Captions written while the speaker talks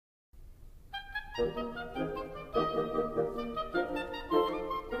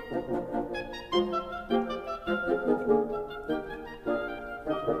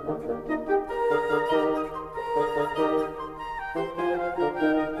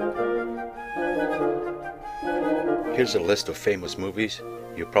Here's a list of famous movies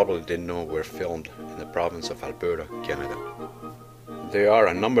you probably didn't know were filmed in the province of Alberta, Canada. There are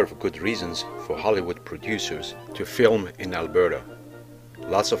a number of good reasons for Hollywood producers to film in Alberta.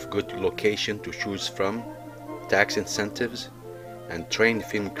 Lots of good locations to choose from, tax incentives, and trained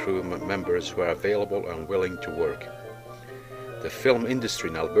film crew members who are available and willing to work. The film industry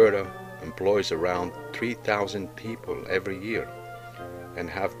in Alberta employs around 3,000 people every year and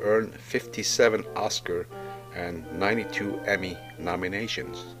have earned 57 Oscar and 92 Emmy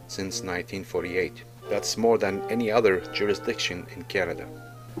nominations since 1948. That's more than any other jurisdiction in Canada.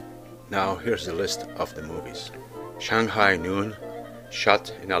 Now here's a list of the movies. Shanghai Noon,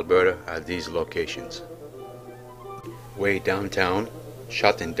 shot in Alberta at these locations. Way Downtown,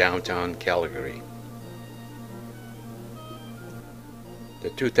 shot in downtown Calgary. The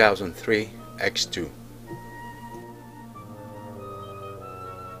 2003 X2.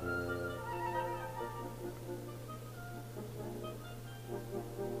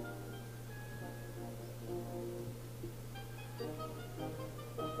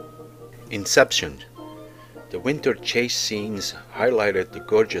 Inception. The winter chase scenes highlighted the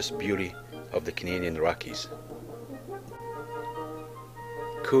gorgeous beauty of the Canadian Rockies.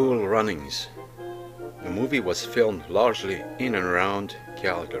 Cool Runnings. The movie was filmed largely in and around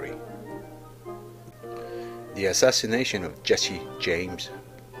Calgary. The Assassination of Jesse James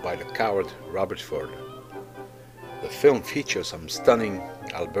by the coward Robert Ford. The film features some stunning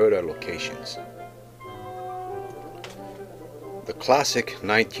Alberta locations. The classic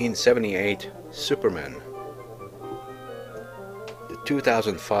 1978 Superman. The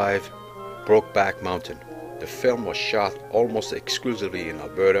 2005 Brokeback Mountain. The film was shot almost exclusively in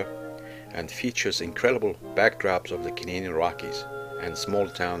Alberta and features incredible backdrops of the Canadian Rockies and small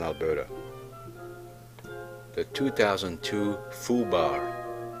town Alberta. The 2002 Foo Bar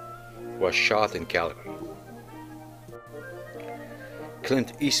was shot in Calgary.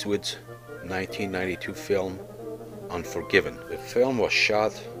 Clint Eastwood's 1992 film Unforgiven. The film was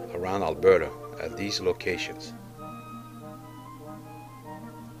shot around Alberta at these locations.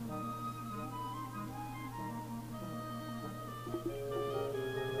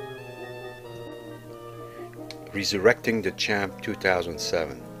 Resurrecting the Champ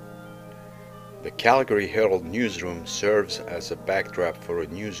 2007. The Calgary Herald newsroom serves as a backdrop for a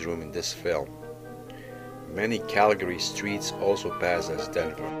newsroom in this film. Many Calgary streets also pass as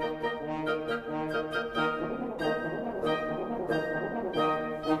Denver.